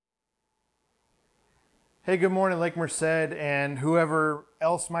Hey, good morning, Lake Merced, and whoever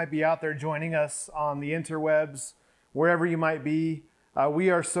else might be out there joining us on the interwebs, wherever you might be. We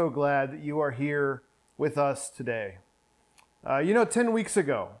are so glad that you are here with us today. 10 weeks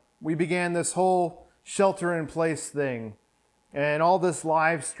ago, we began this whole shelter-in-place thing and all this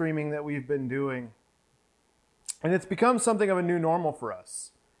live streaming that we've been doing. And it's become something of a new normal for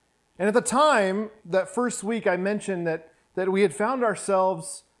us. And at the time, that first week, I mentioned that we had found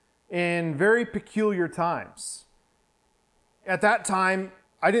ourselves in very peculiar times. At that time,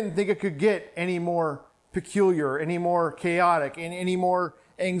 I didn't think it could get any more peculiar, any more chaotic, and any more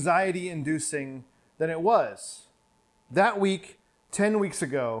anxiety-inducing than it was. That week, 10 weeks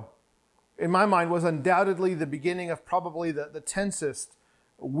ago, in my mind, was undoubtedly the beginning of probably the tensest,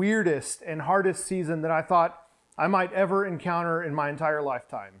 weirdest, and hardest season that I thought I might ever encounter in my entire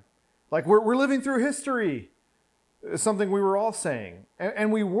lifetime. Like, we're living through history. Something we were all saying,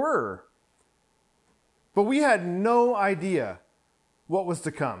 and we were. But we had no idea what was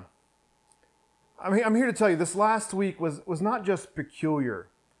to come. I mean, I'm here to tell you, this last week was not just peculiar.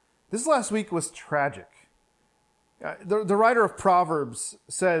 This last week was tragic. The writer of Proverbs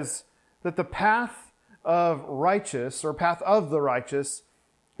says that the path of the righteous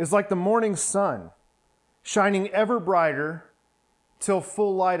is like the morning sun, shining ever brighter till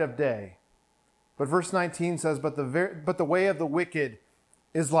full light of day. But verse 19 says, but the way of the wicked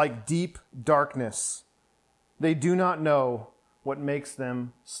is like deep darkness. They do not know what makes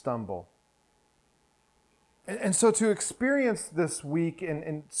them stumble. And so to experience this week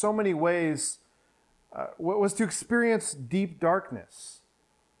in so many ways was to experience deep darkness.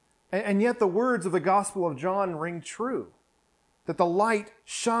 And yet the words of the Gospel of John ring true, that the light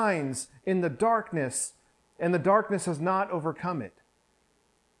shines in the darkness, and the darkness has not overcome it.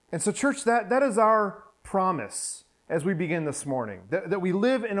 And so, church, that is our promise as we begin this morning, that we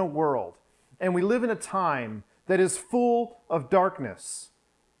live in a world and we live in a time that is full of darkness,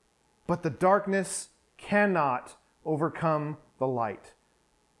 but the darkness cannot overcome the light.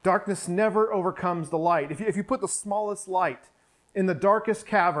 Darkness never overcomes the light. If you put the smallest light in the darkest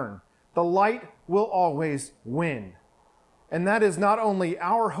cavern, the light will always win. And that is not only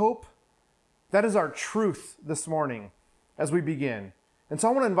our hope, that is our truth this morning as we begin. And so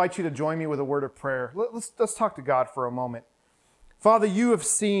I want to invite you to join me with a word of prayer. Let's talk to God for a moment. Father, you have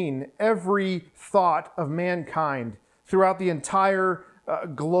seen every thought of mankind throughout the entire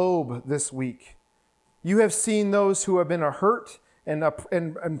globe this week. You have seen those who have been hurt and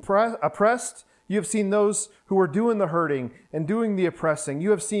oppressed. You have seen those who are doing the hurting and doing the oppressing.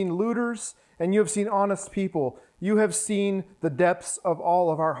 You have seen looters and you have seen honest people. You have seen the depths of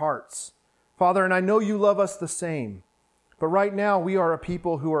all of our hearts. Father, and I know you love us the same. But right now, we are a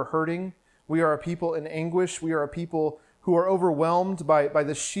people who are hurting. We are a people in anguish. We are a people who are overwhelmed by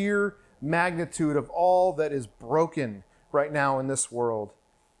the sheer magnitude of all that is broken right now in this world.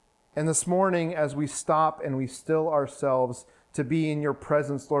 And this morning, as we stop and we still ourselves to be in your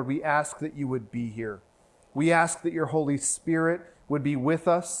presence, Lord, we ask that you would be here. We ask that your Holy Spirit would be with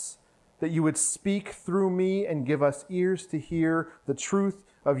us, that you would speak through me and give us ears to hear the truth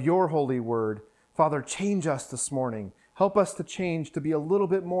of your holy word. Father, change us this morning. Help us to change, to be a little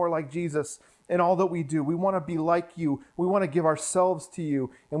bit more like Jesus in all that we do. We want to be like you. We want to give ourselves to you,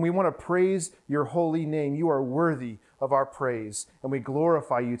 and we want to praise your holy name. You are worthy of our praise, and we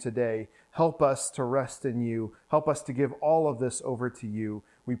glorify you today. Help us to rest in you. Help us to give all of this over to you.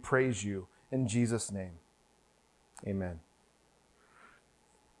 We praise you in Jesus' name. Amen.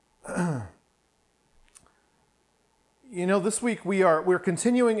 This week we're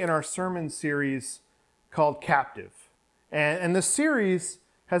continuing in our sermon series called Captive. And this series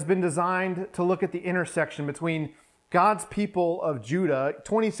has been designed to look at the intersection between God's people of Judah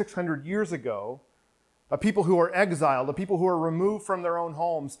 2,600 years ago, a people who are exiled, a people who are removed from their own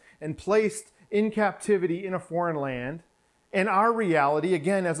homes and placed in captivity in a foreign land, and our reality,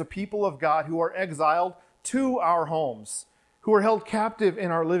 again, as a people of God who are exiled to our homes, who are held captive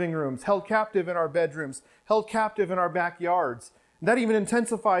in our living rooms, held captive in our bedrooms, held captive in our backyards. And that even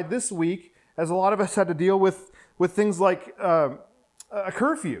intensified this week as a lot of us had to deal with things like a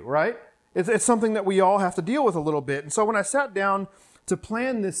curfew, right? It's something that we all have to deal with a little bit. And so when I sat down to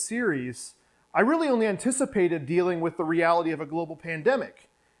plan this series, I really only anticipated dealing with the reality of a global pandemic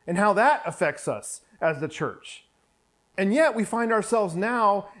and how that affects us as the church. And yet we find ourselves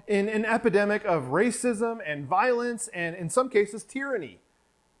now in an epidemic of racism and violence and, in some cases, tyranny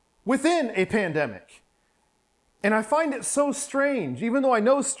within a pandemic. And I find it so strange, even though I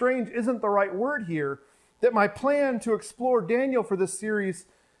know strange isn't the right word here, that my plan to explore Daniel for this series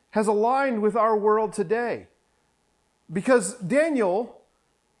has aligned with our world today. Because Daniel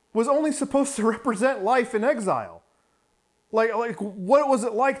was only supposed to represent life in exile. Like what was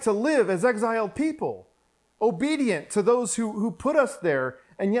it like to live as exiled people? Obedient to those who put us there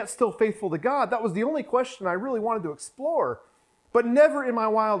and yet still faithful to God? That was the only question I really wanted to explore. But never in my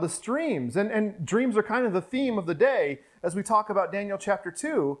wildest dreams, and dreams are kind of the theme of the day as we talk about Daniel chapter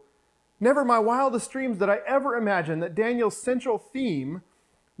 2, never in my wildest dreams did I ever imagine that Daniel's central theme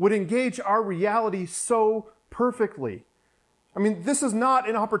would engage our reality so perfectly. I mean, this is not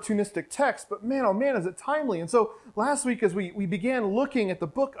an opportunistic text, but man, oh man, is it timely. And so last week as we began looking at the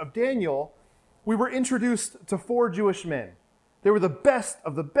book of Daniel, we were introduced to 4 Jewish men. They were the best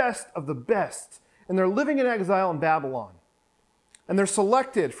of the best of the best, and they're living in exile in Babylon. And they're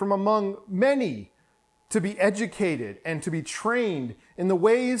selected from among many to be educated and to be trained in the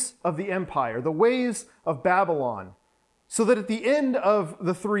ways of the empire, the ways of Babylon, so that at the end of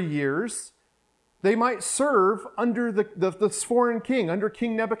the 3 years, they might serve under this foreign king, under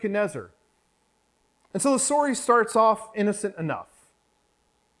King Nebuchadnezzar. And so the story starts off innocent enough.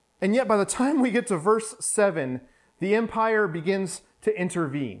 And yet by the time we get to verse 7, the empire begins to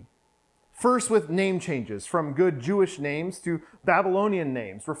intervene. First with name changes from good Jewish names to Babylonian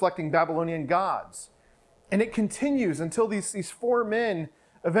names, reflecting Babylonian gods. And it continues until these 4 men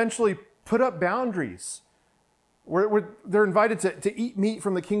eventually put up boundaries. Where they're invited to eat meat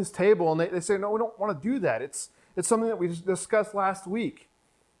from the king's table, and they say, no, we don't want to do that. It's something that we discussed last week.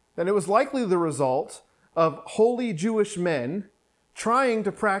 And it was likely the result of holy Jewish men trying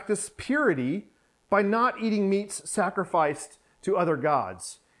to practice purity by not eating meats sacrificed to other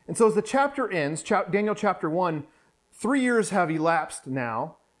gods. And so as the chapter ends, Daniel chapter 1, 3 years have elapsed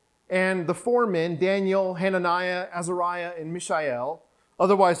now, and the 4 men, Daniel, Hananiah, Azariah, and Mishael,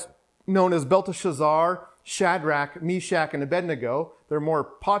 otherwise known as Belteshazzar, Shadrach, Meshach, and Abednego, their more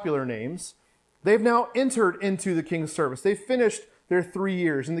popular names, they've now entered into the king's service. They've finished their 3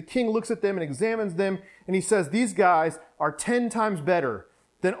 years, and the king looks at them and examines them, and he says, these guys are 10 times better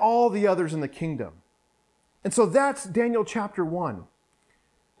than all the others in the kingdom. And so that's Daniel chapter 1.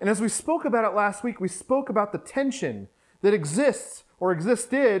 And as we spoke about it last week, we spoke about the tension that exists or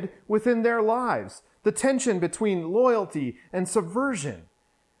existed within their lives, the tension between loyalty and subversion.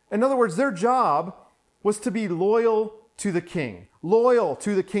 In other words, their job was to be loyal to the king, loyal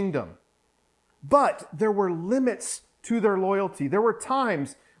to the kingdom. But there were limits to their loyalty. There were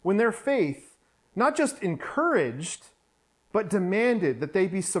times when their faith not just encouraged, but demanded that they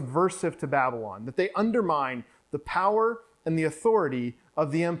be subversive to Babylon, that they undermine the power and the authority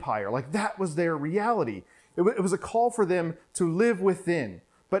of the empire. Like that was their reality. It was a call for them to live within,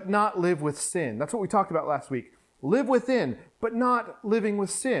 but not live with sin. That's what we talked about last week. Live within, but not living with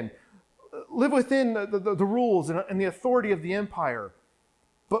sin. Live within the rules and the authority of the empire,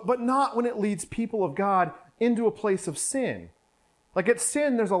 but not when it leads people of God into a place of sin. Like at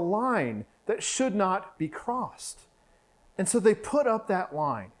sin, there's a line that should not be crossed. And so they put up that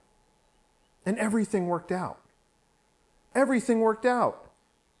line, and everything worked out. Everything worked out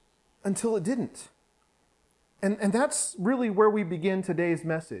until it didn't. And that's really where we begin today's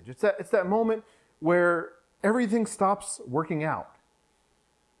message. It's that moment where everything stops working out.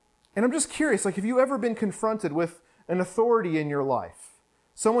 And I'm just curious, like, have you ever been confronted with an authority in your life?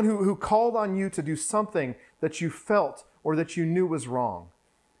 Someone who called on you to do something that you felt or that you knew was wrong.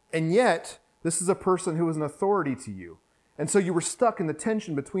 And yet, this is a person who was an authority to you. And so you were stuck in the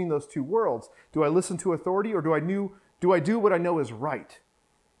tension between those two worlds. Do I listen to authority or do I do what I know is right?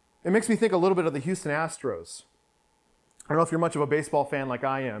 It makes me think a little bit of the Houston Astros. I don't know if you're much of a baseball fan like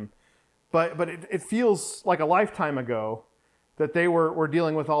I am, but it feels like a lifetime ago that they were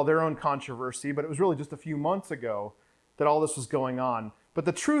dealing with all their own controversy, but it was really just a few months ago that all this was going on. But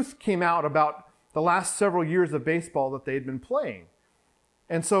the truth came out about the last several years of baseball that they had been playing.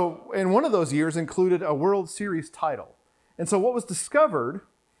 And one of those years included a World Series title. And so what was discovered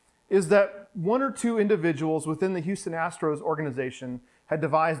is that 1 or 2 individuals within the Houston Astros organization had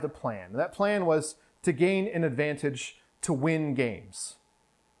devised a plan. And that plan was to gain an advantage to win games.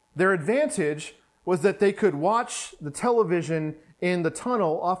 Their advantage was that they could watch the television in the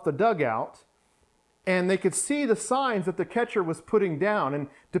tunnel off the dugout, and they could see the signs that the catcher was putting down. And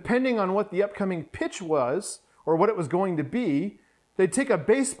depending on what the upcoming pitch was, or what it was going to be, they'd take a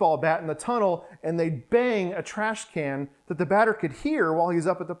baseball bat in the tunnel and they'd bang a trash can that the batter could hear while he's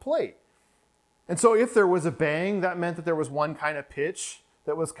up at the plate. And so if there was a bang, that meant that there was one kind of pitch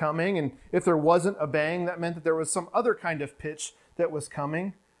that was coming. And if there wasn't a bang, that meant that there was some other kind of pitch that was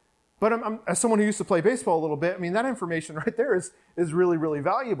coming. But as someone who used to play baseball a little bit, I mean, that information right there is really, really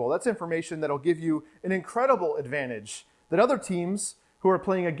valuable. That's information that'll give you an incredible advantage that other teams who are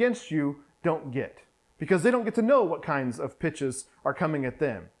playing against you don't get, because they don't get to know what kinds of pitches are coming at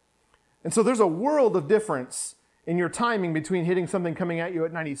them. And so there's a world of difference in your timing between hitting something coming at you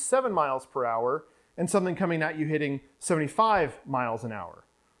at 97 miles per hour and something coming at you hitting 75 miles an hour.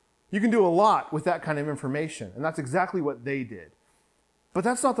 You can do a lot with that kind of information, and that's exactly what they did. But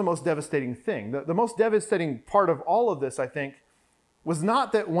that's not the most devastating thing. The most devastating part of all of this, I think, was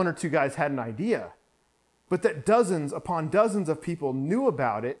not that one or two guys had an idea, but that dozens upon dozens of people knew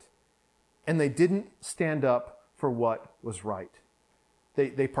about it, and they didn't stand up for what was right.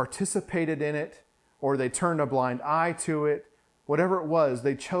 They participated in it, or they turned a blind eye to it. Whatever it was,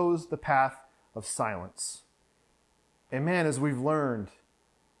 they chose the path of silence. And man, as we've learned,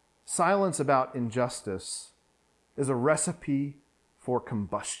 silence about injustice is a recipe for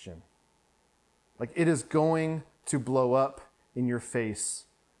combustion. Like, it is going to blow up in your face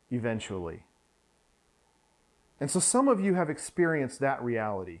eventually. And so some of you have experienced that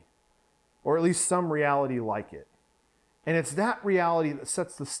reality, or at least some reality like it. And it's that reality that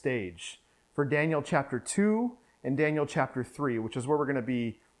sets the stage for Daniel chapter 2 and Daniel chapter 3, which is where we're going to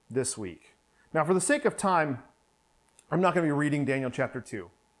be this week. Now, for the sake of time, I'm not going to be reading Daniel chapter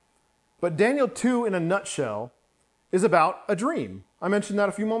 2. But Daniel 2, in a nutshell, is about a dream. I mentioned that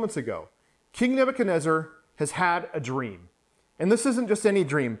a few moments ago. King Nebuchadnezzar has had a dream. And this isn't just any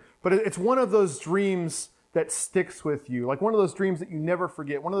dream, but it's one of those dreams that sticks with you, like one of those dreams that you never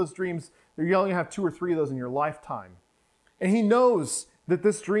forget, one of those dreams that you only have 2 or 3 of those in your lifetime. And he knows that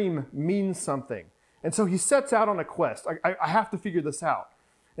this dream means something. And so he sets out on a quest. I have to figure this out.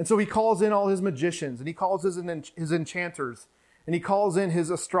 And so he calls in all his magicians, and he calls his enchanters, and he calls in his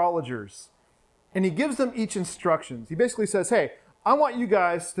astrologers. And he gives them each instructions. He basically says, hey, I want you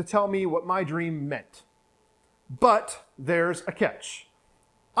guys to tell me what my dream meant. But there's a catch.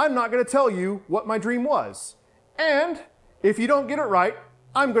 I'm not going to tell you what my dream was. And if you don't get it right,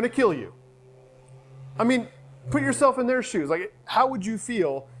 I'm going to kill you. I mean, put yourself in their shoes. Like, how would you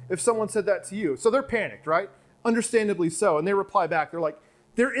feel if someone said that to you? So they're panicked, right? Understandably so. And they reply back. They're like,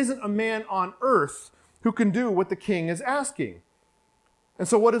 there isn't a man on earth who can do what the king is asking. And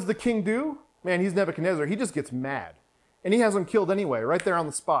so what does the king do? Man, he's Nebuchadnezzar. He just gets mad. And he has them killed anyway, right there on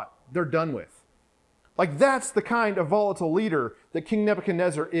the spot. They're done with. Like, that's the kind of volatile leader that King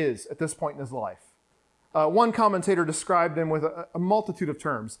Nebuchadnezzar is at this point in his life. One commentator described him with a multitude of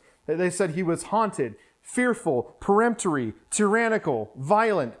terms. They said he was haunted, fearful, peremptory, tyrannical,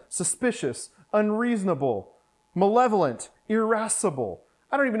 violent, suspicious, unreasonable, malevolent, irascible.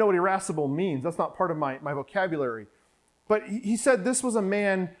 I don't even know what irascible means. That's not part of my vocabulary. But he said this was a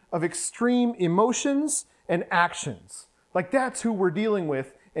man of extreme emotions and actions. Like, that's who we're dealing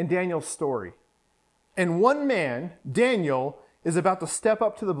with in Daniel's story. And one man, Daniel, is about to step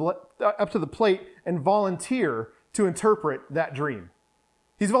up to the plate and volunteer to interpret that dream.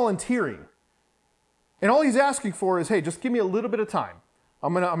 He's volunteering. And all he's asking for is, hey, just give me a little bit of time.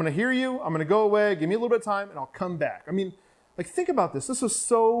 I'm gonna hear you. I'm gonna go away. Give me a little bit of time, and I'll come back. I mean, like, think about this. This is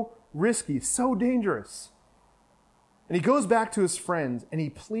so risky, so dangerous. And he goes back to his friends, and he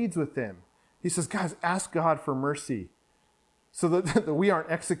pleads with them. He says, guys, ask God for mercy so that we aren't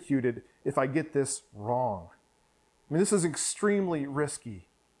executed if I get this wrong. I mean, this is extremely risky.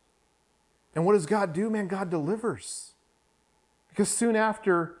 And what does God do? Man, God delivers. Because soon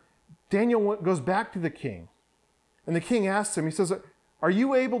after, Daniel goes back to the king. And the king asks him, he says, are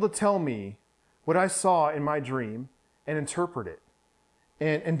you able to tell me what I saw in my dream and interpret it?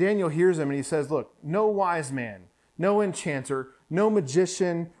 And Daniel hears him and he says, look, no wise man, no enchanter, no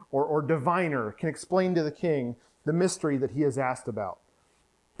magician or diviner can explain to the king the mystery that he has asked about.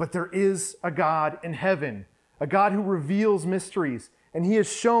 But there is a God in heaven, a God who reveals mysteries, and he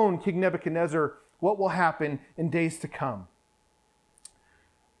has shown King Nebuchadnezzar what will happen in days to come.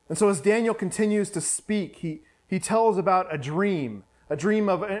 And so as Daniel continues to speak, he tells about a dream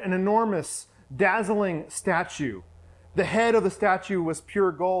of an enormous, dazzling statue. The head of the statue was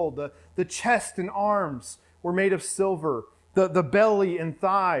pure gold. The chest and arms were made of silver. The belly and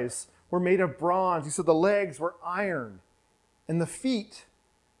thighs were made of bronze. He said the legs were iron. And the feet,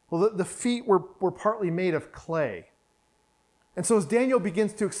 well, the feet were partly made of clay. And so as Daniel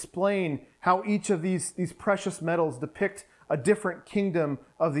begins to explain how each of these precious metals depict a different kingdom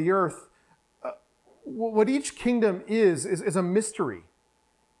of the earth, what each kingdom is a mystery.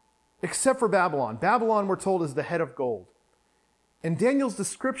 Except for Babylon. Babylon, we're told, is the head of gold. And Daniel's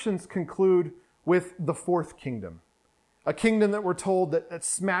descriptions conclude with the fourth kingdom. A kingdom that we're told that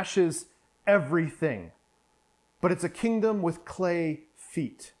smashes everything. But it's a kingdom with clay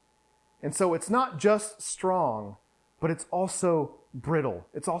feet. And so it's not just strong, but it's also brittle.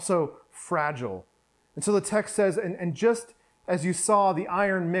 It's also fragile. And so the text says, and just as you saw the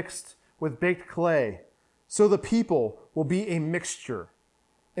iron mixed with baked clay, so the people will be a mixture.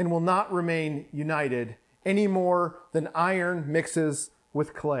 and will not remain united any more than iron mixes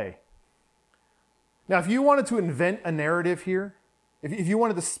with clay. Now, if you wanted to invent a narrative here, if you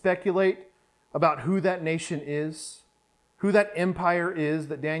wanted to speculate about who that nation is, who that empire is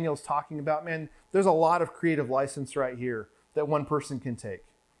that Daniel's talking about, man, there's a lot of creative license right here that one person can take.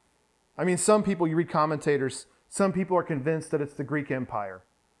 I mean, some people, you read commentators, some people are convinced that it's the Greek Empire.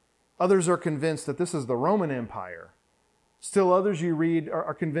 Others are convinced that this is the Roman Empire. Still others you read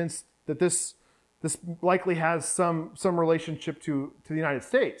are convinced that this likely has some relationship to the United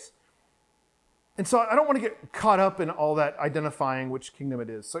States. And so I don't want to get caught up in all that identifying which kingdom it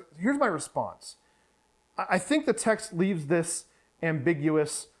is. So here's my response. I think the text leaves this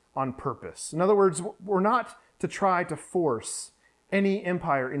ambiguous on purpose. In other words, we're not to try to force any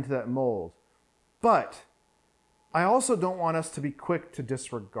empire into that mold. But I also don't want us to be quick to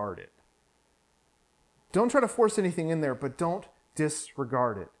disregard it. Don't try to force anything in there, but don't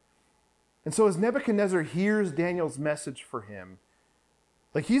disregard it. And so as Nebuchadnezzar hears Daniel's message for him,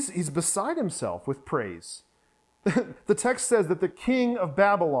 like he's beside himself with praise. The text says that the king of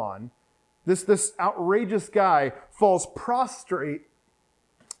Babylon, this outrageous guy, falls prostrate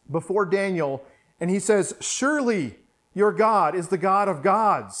before Daniel, and he says, "Surely your God is the God of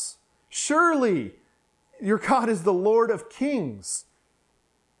gods. Surely your God is the Lord of kings.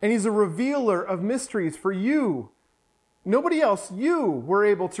 And he's a revealer of mysteries for you. Nobody else, you were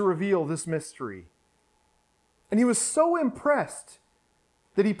able to reveal this mystery." And he was so impressed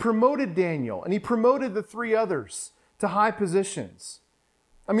that he promoted Daniel and he promoted the three others to high positions.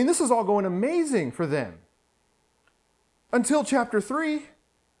 I mean, this is all going amazing for them. Until chapter 3.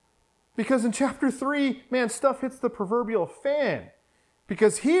 Because in chapter 3, man, stuff hits the proverbial fan.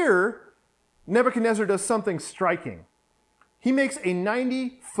 Because here, Nebuchadnezzar does something striking. He makes a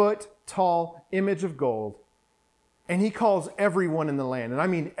 90-foot tall image of gold, and he calls everyone in the land, and I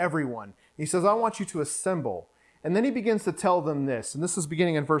mean everyone. He says, "I want you to assemble." And then he begins to tell them this, and this is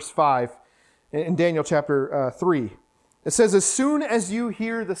beginning in verse 5 in Daniel chapter 3. It says, "As soon as you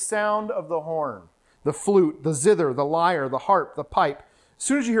hear the sound of the horn, the flute, the zither, the lyre, the harp, the pipe, as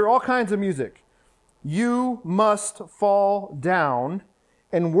soon as you hear all kinds of music, you must fall down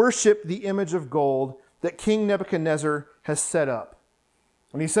and worship the image of gold that King Nebuchadnezzar has set up."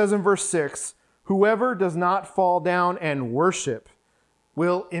 And he says in verse 6, "Whoever does not fall down and worship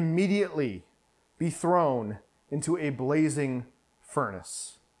will immediately be thrown into a blazing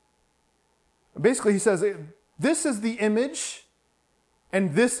furnace." Basically, he says, this is the image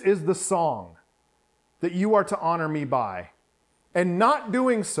and this is the song that you are to honor me by. And not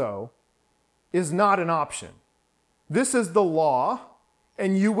doing so is not an option. This is the law,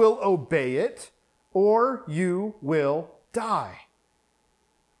 and you will obey it, or you will die.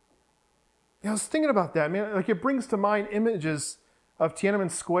 I was thinking about that, man. Like, it brings to mind images of Tiananmen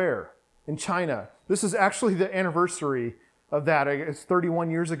Square in China. This is actually the anniversary of that. It's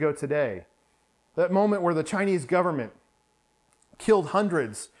 31 years ago today. That moment where the Chinese government killed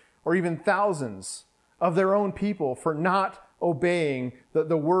hundreds or even thousands of their own people for not obeying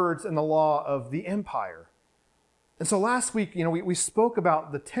the words and the law of the empire. And so last week, we spoke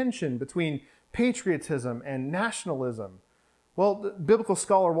about the tension between patriotism and nationalism. Well, the biblical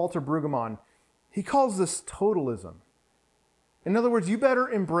scholar Walter Brueggemann, he calls this totalism. In other words, you better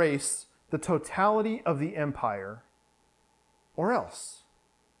embrace the totality of the empire or else.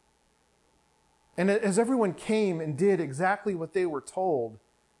 And as everyone came and did exactly what they were told,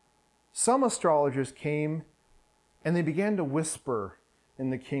 some astrologers came and they began to whisper in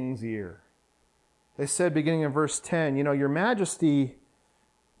the king's ear. They said, beginning in verse 10, "Your Majesty,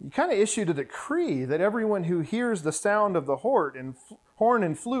 you kind of issued a decree that everyone who hears the sound of the horn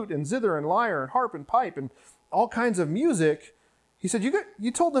and flute and zither and lyre and harp and pipe and all kinds of music," he said,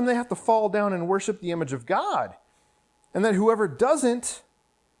 you told them they have to fall down and worship the image of God. And that whoever doesn't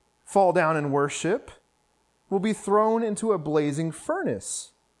fall down and worship will be thrown into a blazing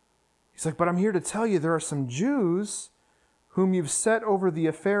furnace. He's like, "But I'm here to tell you there are some Jews whom you've set over the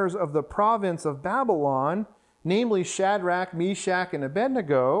affairs of the province of Babylon, namely Shadrach, Meshach, and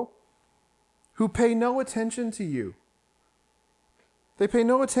Abednego, who pay no attention to you." They pay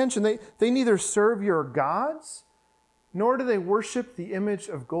no attention. They neither serve your gods, nor do they worship the image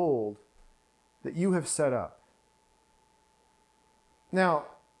of gold that you have set up. Now,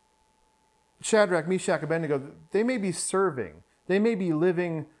 Shadrach, Meshach, Abednego, they may be serving. They may be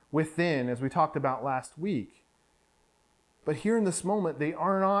living within, as we talked about last week. But here in this moment, they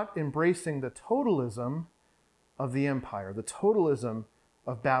are not embracing the totalism of the empire, the totalism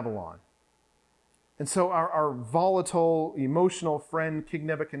of Babylon. And so our volatile, emotional friend, King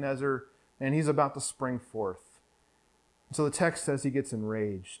Nebuchadnezzar, and he's about to spring forth. So the text says he gets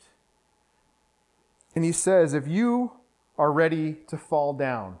enraged. And he says, if you are ready to fall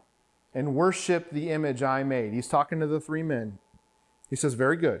down and worship the image I made, he's talking to the three men. He says,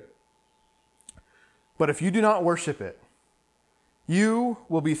 very good. But if you do not worship it, you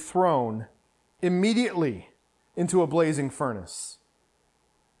will be thrown immediately into a blazing furnace.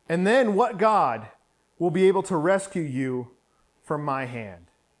 And then what God will be able to rescue you from my hand?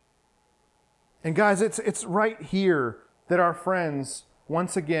 And guys, it's right here that our friends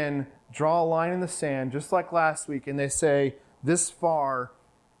once again draw a line in the sand, just like last week, and they say, this far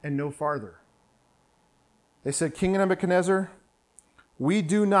and no farther. They said, King Nebuchadnezzar, we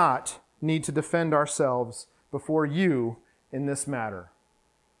do not need to defend ourselves before you in this matter.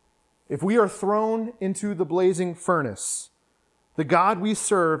 If we are thrown into the blazing furnace, the God we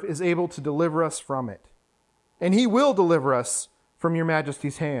serve is able to deliver us from it. And he will deliver us from your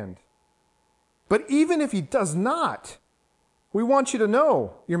majesty's hand. But even if he does not, we want you to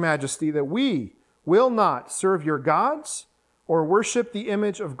know, your majesty, that we will not serve your gods or worship the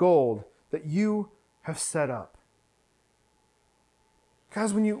image of gold that you have set up.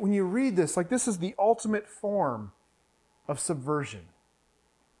 Guys, when you read this, like, this is the ultimate form of subversion.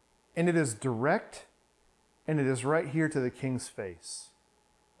 And it is direct, and it is right here to the king's face.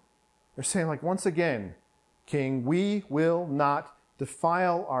 They're saying, like, once again, King, we will not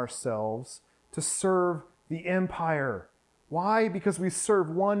defile ourselves to serve the empire. Why? Because we serve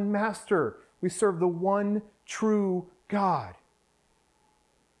one master. We serve the one true God.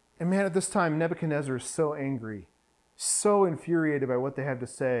 And man, at this time, Nebuchadnezzar is so angry, so infuriated by what they have to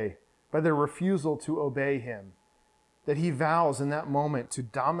say, by their refusal to obey him, that he vows in that moment to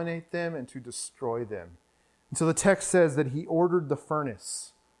dominate them and to destroy them. And so the text says that he ordered the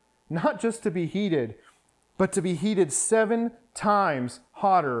furnace, not just to be heated, but to be heated 7 times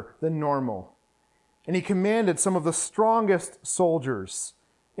hotter than normal. And he commanded some of the strongest soldiers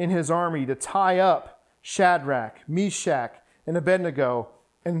in his army to tie up Shadrach, Meshach, and Abednego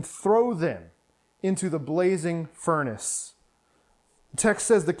and throw them into the blazing furnace. The text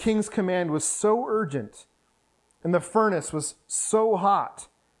says the king's command was so urgent and the furnace was so hot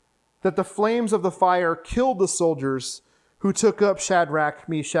that the flames of the fire killed the soldiers who took up Shadrach,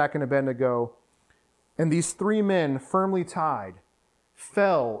 Meshach, and Abednego. And these 3 men, firmly tied,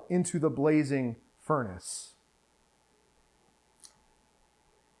 fell into the blazing furnace.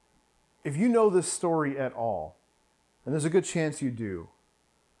 If you know this story at all, and there's a good chance you do,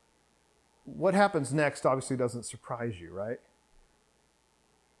 what happens next obviously doesn't surprise you, right?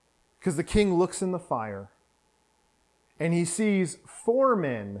 Because the king looks in the fire and he sees 4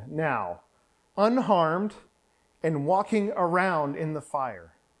 men now, unharmed and walking around in the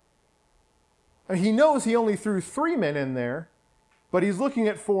fire. And he knows he only threw 3 men in there, but he's looking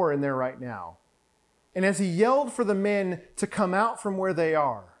at 4 in there right now. And as he yelled for the men to come out from where they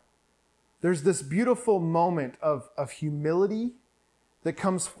are, there's this beautiful moment of humility that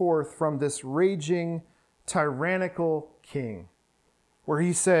comes forth from this raging, tyrannical king, where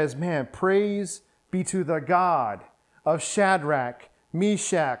he says, man, praise be to the God of Shadrach,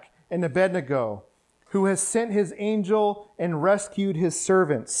 Meshach, and Abednego, who has sent his angel and rescued his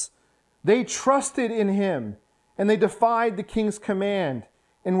servants. They trusted in him, and they defied the king's command,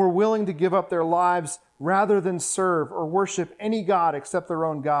 and were willing to give up their lives rather than serve or worship any god except their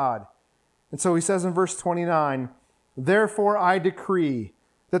own God. And so he says in verse 29, therefore I decree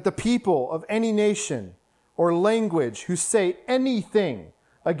that the people of any nation or language who say anything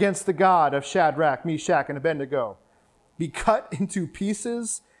against the God of Shadrach, Meshach, and Abednego be cut into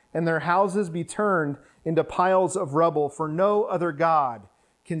pieces and their houses be turned into piles of rubble, for no other God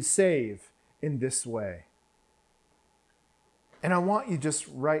can save in this way. And I want you just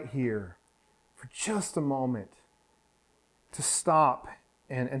right here for just a moment to stop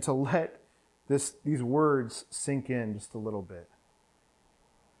and to let these words sink in just a little bit.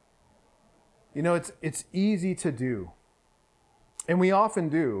 You know, it's easy to do, and we often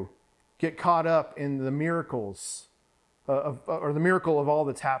do, get caught up in the miracles or the miracle of all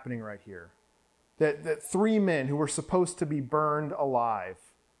that's happening right here. That 3 men who were supposed to be burned alive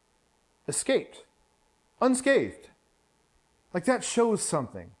escaped, unscathed. Like, that shows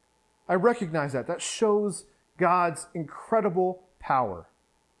something. I recognize that. That shows God's incredible power.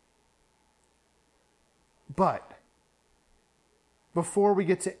 But before we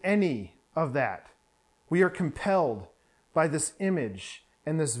get to any of that, we are compelled by this image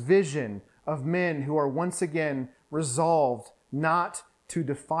and this vision of men who are once again resolved not to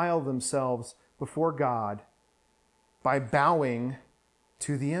defile themselves before God by bowing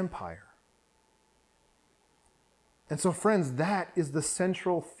to the empire. And so, friends, that is the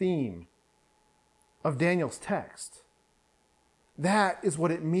central theme of Daniel's text. That is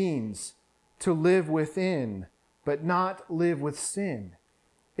what it means to live within, but not live with sin.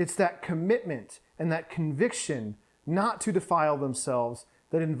 It's that commitment and that conviction not to defile themselves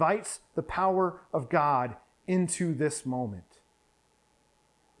that invites the power of God into this moment.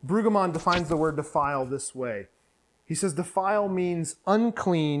 Brueggemann defines the word defile this way. He says defile means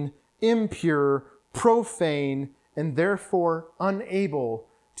unclean, impure, profane, and therefore unable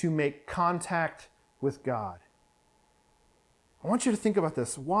to make contact with God. I want you to think about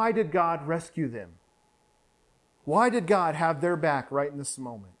this. Why did God rescue them? Why did God have their back right in this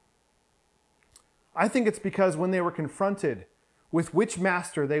moment? I think it's because when they were confronted with which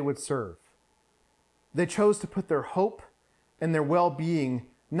master they would serve, they chose to put their hope and their well-being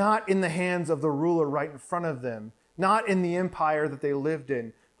not in the hands of the ruler right in front of them, not in the empire that they lived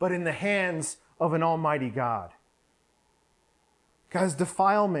in, but in the hands of an almighty God. Guys,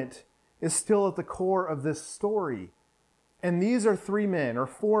 defilement is still at the core of this story. And these are 3 men or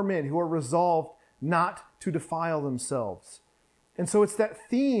 4 men who are resolved not to defile themselves. And so it's that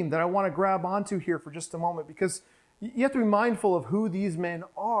theme that I want to grab onto here for just a moment, because you have to be mindful of who these men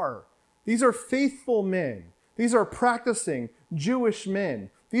are. These are faithful men. These are practicing Jewish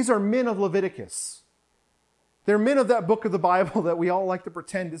men. These are men of Leviticus. They're men of that book of the Bible that we all like to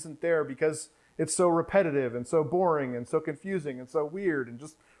pretend isn't there because it's so repetitive and so boring and so confusing and so weird and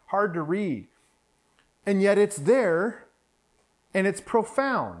just hard to read. And yet it's there, and it's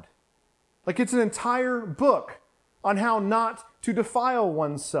profound. Like it's an entire book on how not to defile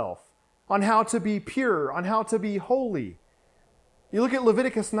oneself, on how to be pure, on how to be holy. You look at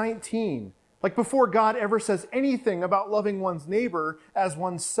Leviticus 19, like before God ever says anything about loving one's neighbor as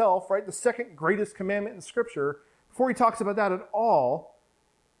oneself, right? The second greatest commandment in Scripture, before he talks about that at all,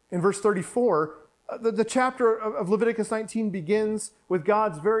 in verse 34, the chapter of Leviticus 19 begins with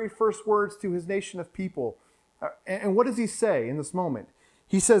God's very first words to his nation of people. And what does he say in this moment?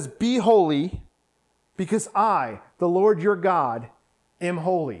 He says, "Be holy, because I, the Lord your God, am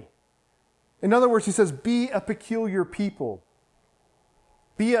holy." In other words, he says, be a peculiar people.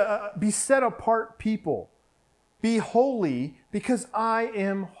 Be set apart people. Be holy because I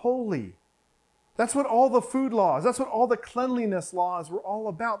am holy. That's what all the food laws, that's what all the cleanliness laws were all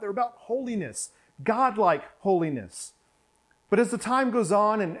about. They're about holiness, godlike holiness. But as the time goes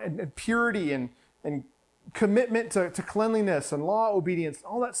on and purity and commitment to cleanliness and law obedience,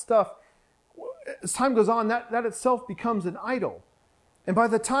 all that stuff, as time goes on, that itself becomes an idol. And by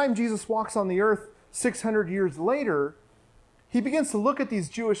the time Jesus walks on the earth 600 years later, he begins to look at these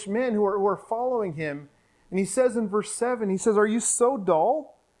Jewish men who are following him, and he says in verse 7, he says, "Are you so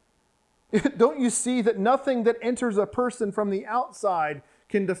dull? Don't you see that nothing that enters a person from the outside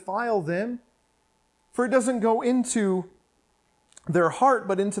can defile them? For it doesn't go into their heart,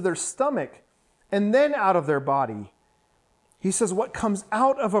 but into their stomach, and then out of their body." He says, what comes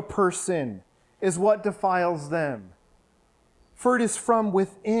out of a person is what defiles them. For it is from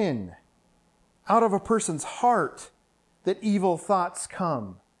within, out of a person's heart, that evil thoughts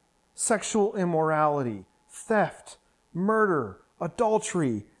come. Sexual immorality, theft, murder,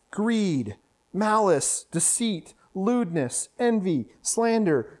 adultery, greed, malice, deceit, lewdness, envy,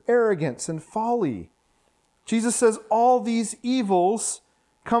 slander, arrogance, and folly. Jesus says all these evils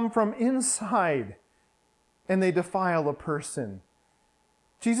come from inside, and they defile a person.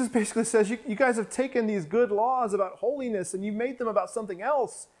 Jesus basically says, you guys have taken these good laws about holiness and you made them about something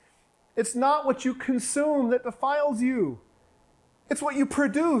else. It's not what you consume that defiles you. It's what you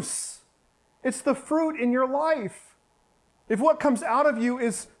produce. It's the fruit in your life. If what comes out of you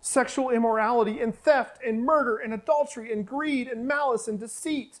is sexual immorality and theft and murder and adultery and greed and malice and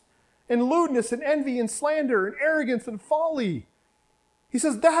deceit and lewdness and envy and slander and arrogance and folly, he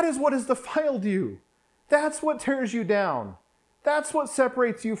says that is what has defiled you. That's what tears you down. That's what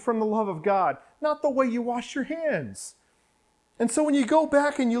separates you from the love of God, not the way you wash your hands. And so when you go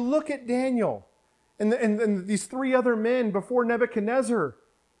back and you look at Daniel and these 3 other men before Nebuchadnezzar,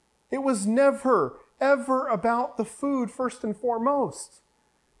 it was never, ever about the food first and foremost.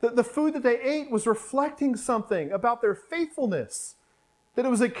 The food that they ate was reflecting something about their faithfulness, that it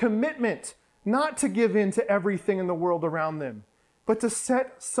was a commitment not to give in to everything in the world around them, but to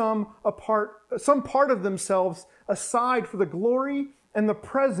set some part of themselves aside for the glory and the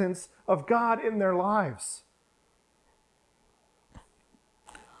presence of God in their lives.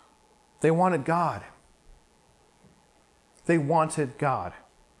 They wanted God. They wanted God.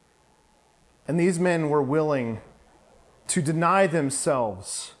 And these men were willing to deny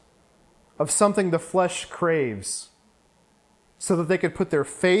themselves of something the flesh craves so that they could put their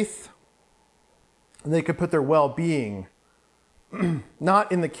faith and they could put their well-being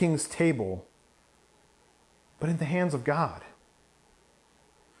not in the king's table, but in the hands of God.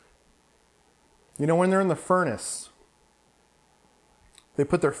 You know, when they're in the furnace, they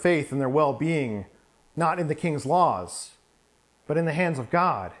put their faith and their well-being not in the king's laws, but in the hands of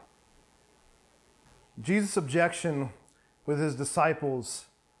God. Jesus' objection with his disciples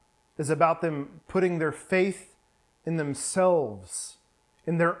is about them putting their faith in themselves,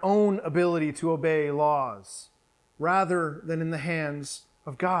 in their own ability to obey laws, rather than in the hands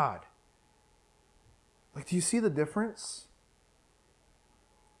of God. Like, do you see the difference?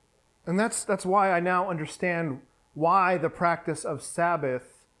 And that's why I now understand why the practice of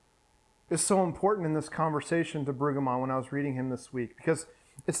Sabbath is so important in this conversation to Brueggemann when I was reading him this week. Because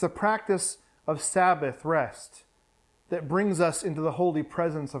it's the practice of Sabbath rest that brings us into the holy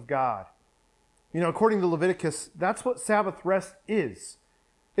presence of God. You know, according to Leviticus, that's what Sabbath rest is.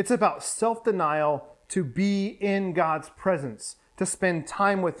 It's about self-denial to be in God's presence, to spend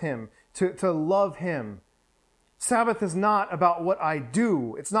time with Him, to love Him. Sabbath is not about what I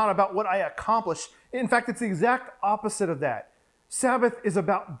do. It's not about what I accomplish. In fact, it's the exact opposite of that. Sabbath is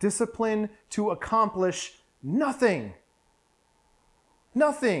about discipline to accomplish nothing.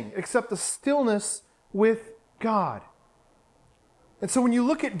 Nothing except the stillness with God. And so when you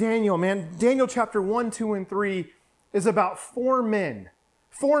look at Daniel, man, Daniel chapter 1, 2, and 3 is about four men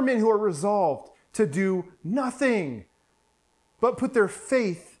who are resolved to do nothing but put their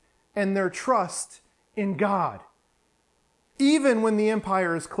faith and their trust in God. Even when the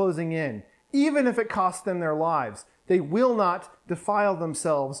empire is closing in, even if it costs them their lives, they will not defile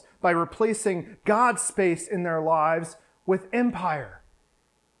themselves by replacing God's space in their lives with empire.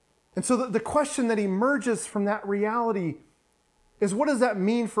 And so the question that emerges from that reality is, what does that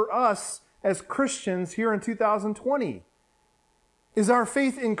mean for us as Christians here in 2020? Is our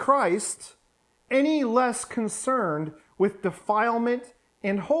faith in Christ any less concerned with defilement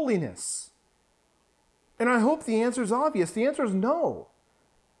and holiness? And I hope the answer is obvious. The answer is no.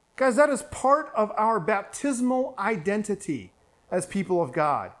 Guys, that is part of our baptismal identity as people of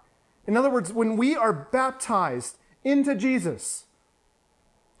God. In other words, when we are baptized into Jesus,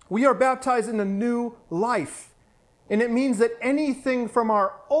 we are baptized in a new life. And it means that anything from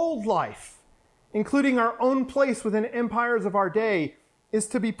our old life, including our own place within empires of our day, is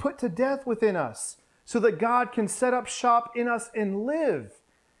to be put to death within us so that God can set up shop in us and live.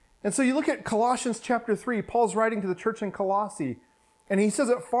 And so you look at Colossians chapter 3, Paul's writing to the church in Colossae, and he says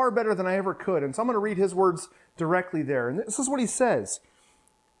it far better than I ever could. And so I'm going to read his words directly there. And this is what he says.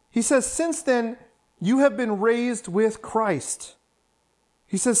 He says, "Since then, you have been raised with Christ."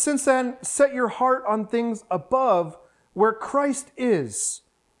 He says, "Since then, set your heart on things above, where Christ is,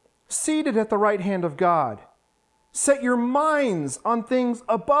 seated at the right hand of God. Set your minds on things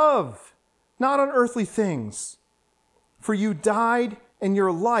above, not on earthly things. For you died, and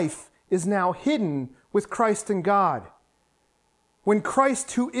your life is now hidden with Christ in God. When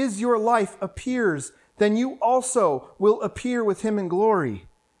Christ, who is your life, appears, then you also will appear with Him in glory."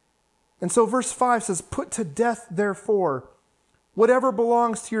 And so verse 5 says, "Put to death, therefore, whatever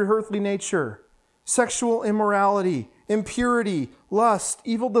belongs to your earthly nature: sexual immorality, impurity, lust,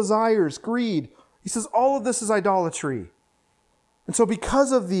 evil desires, greed." He says all of this is idolatry. And so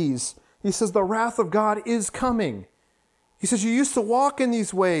because of these, he says the wrath of God is coming. He says you used to walk in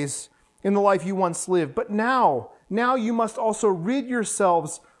these ways in the life you once lived, but now you must also rid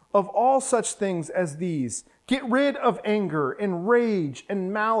yourselves of all such things as these. Get rid of anger and rage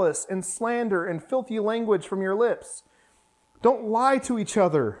and malice and slander and filthy language from your lips. Don't lie to each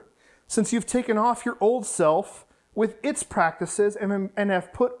other, since you've taken off your old self with its practices and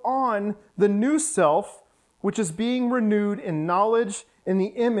have put on the new self, which is being renewed in knowledge in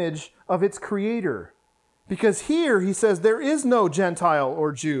the image of its creator. Because here, he says, there is no Gentile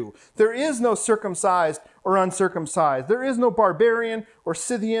or Jew. There is no circumcised or uncircumcised. There is no barbarian or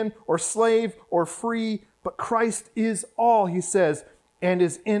Scythian or slave or free, but Christ is all, he says, and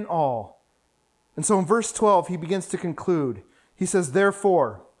is in all. And so in verse 12, he begins to conclude. He says,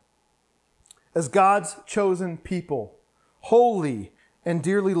 "Therefore, as God's chosen people, holy and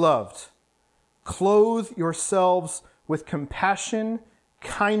dearly loved, clothe yourselves with compassion,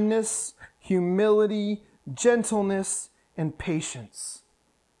 kindness, humility, gentleness, and patience,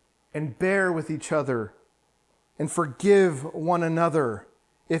 and bear with each other, and forgive one another.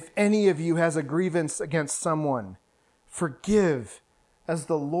 If any of you has a grievance against someone, forgive as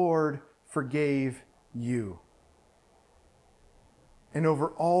the Lord forgave you." And over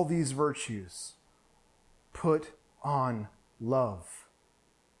all these virtues, put on love.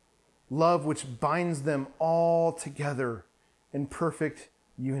 Love which binds them all together in perfect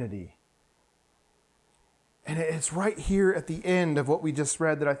unity. And it's right here at the end of what we just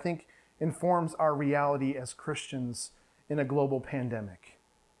read that I think informs our reality as Christians in a global pandemic.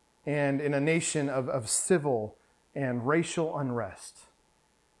 and in a nation of civil and racial unrest.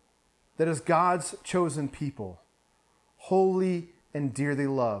 That as God's chosen people, holy and dearly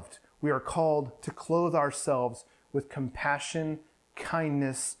loved, we are called to clothe ourselves with compassion,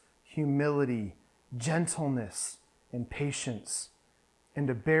 kindness, humility, gentleness, and patience, and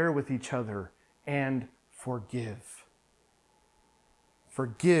to bear with each other and forgive.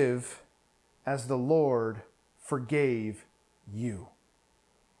 Forgive as the Lord forgave you.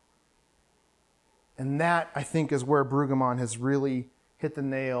 And that, I think, is where Brueggemann has really hit the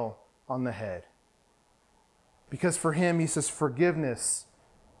nail on the head. Because for him, he says forgiveness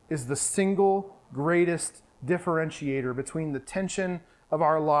is the single greatest differentiator between the tension of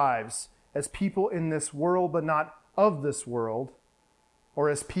our lives as people in this world but not of this world, or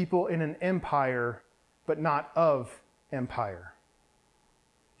as people in an empire but not of empire.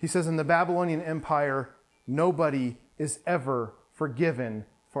 He says in the Babylonian Empire, nobody is ever forgiven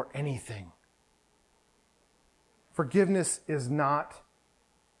for anything. Forgiveness is not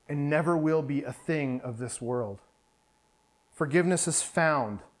and never will be a thing of this world. Forgiveness is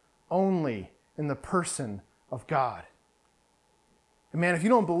found only in the person of God. And man, if you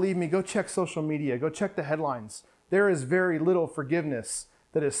don't believe me, go check social media. Go check the headlines. There is very little forgiveness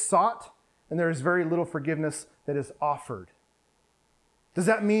that is sought, and there is very little forgiveness that is offered. Does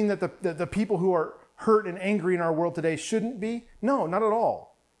that mean that the people who are hurt and angry in our world today shouldn't be? No, not at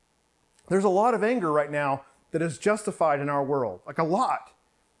all. There's a lot of anger right now that is justified in our world, like a lot.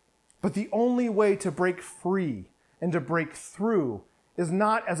 But the only way to break free and to break through is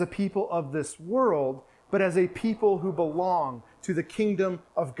not as a people of this world, but as a people who belong to the kingdom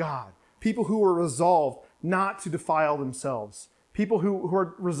of God. People who are resolved not to defile themselves. People who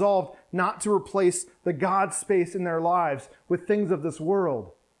are resolved not to replace the God space in their lives with things of this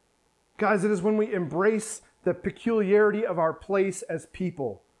world. Guys, it is when we embrace the peculiarity of our place as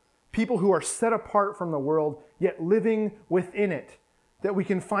people who are set apart from the world, yet living within it, that we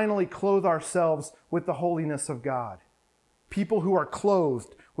can finally clothe ourselves with the holiness of God. People who are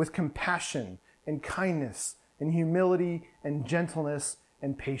clothed with compassion and kindness and humility and gentleness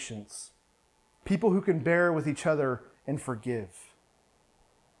and patience. People who can bear with each other and forgive.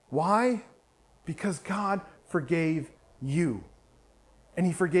 Why? Because God forgave you, and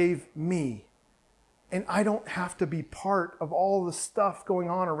He forgave me. And I don't have to be part of all the stuff going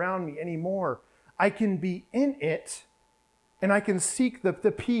on around me anymore. I can be in it, and I can seek the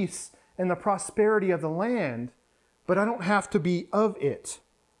peace and the prosperity of the land, but I don't have to be of it.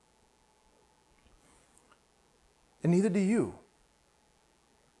 And neither do you.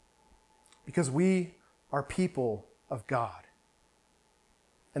 Because we are people of God.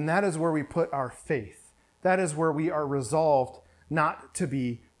 And that is where we put our faith. That is where we are resolved not to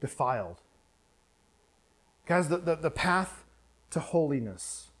be defiled. Guys, the path to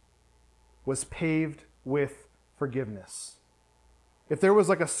holiness was paved with forgiveness. If there was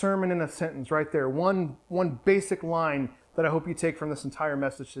like a sermon in a sentence right there, one basic line that I hope you take from this entire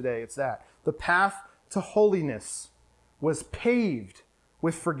message today, it's that. The path to holiness was paved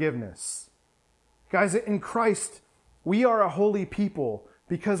with forgiveness. Guys, in Christ, we are a holy people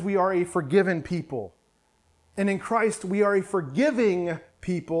because we are a forgiven people. And in Christ, we are a forgiving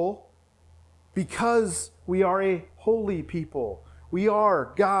people because we are a holy people. We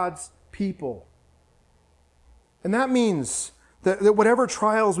are God's people. And that means that whatever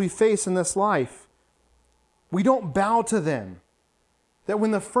trials we face in this life, we don't bow to them. That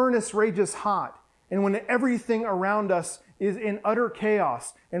when the furnace rages hot and when everything around us is in utter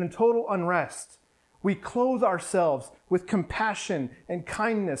chaos and in total unrest, we clothe ourselves with compassion and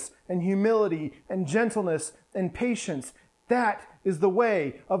kindness and humility and gentleness and patience. That is the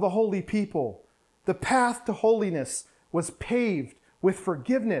way of a holy people. The path to holiness was paved with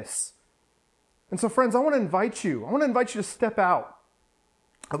forgiveness. And so, friends, I want to invite you to step out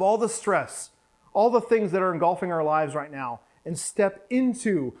of all the stress, all the things that are engulfing our lives right now, and step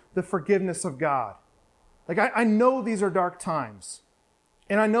into the forgiveness of God. Like, I know these are dark times.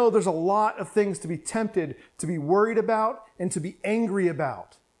 And I know there's a lot of things to be tempted, to be worried about, and to be angry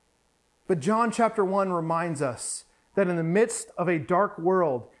about. But John chapter 1 reminds us that in the midst of a dark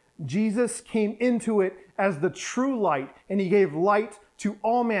world, Jesus came into it as the true light, and He gave light to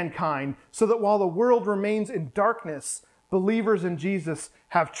all mankind, so that while the world remains in darkness, believers in Jesus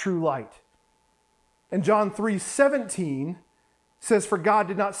have true light. And John 3:17 says, "For God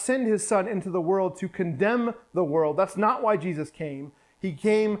did not send His Son into the world to condemn the world." That's not why Jesus came. He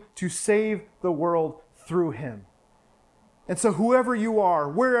came to save the world through Him. And so whoever you are,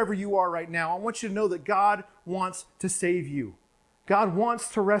 wherever you are right now, I want you to know that God wants to save you. God wants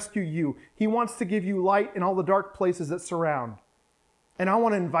to rescue you. He wants to give you light in all the dark places that surround. And I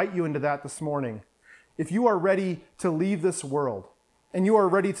want to invite you into that this morning. If you are ready to leave this world and you are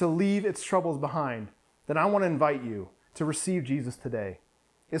ready to leave its troubles behind, then I want to invite you to receive Jesus today.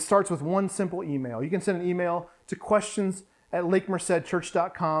 It starts with one simple email. You can send an email to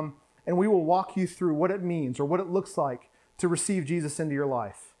questions@lakemercedchurch.com, and we will walk you through what it means or what it looks like to receive Jesus into your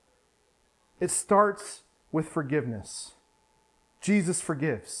life. It starts with forgiveness. Jesus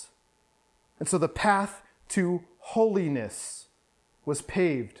forgives. And so the path to holiness was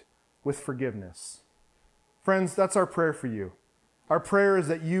paved with forgiveness. Friends, that's our prayer for you. Our prayer is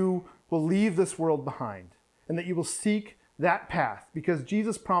that you will leave this world behind and that you will seek that path, because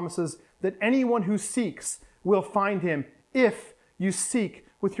Jesus promises that anyone who seeks will find him if you seek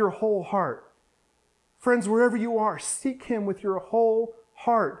with your whole heart. Friends, wherever you are, seek him with your whole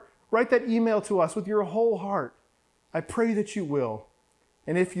heart. Write that email to us with your whole heart. I pray that you will.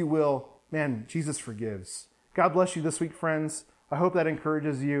 And if you will, man, Jesus forgives. God bless you this week, friends. I hope that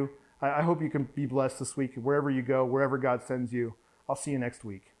encourages you. I hope you can be blessed this week wherever you go, wherever God sends you. I'll see you next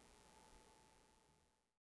week.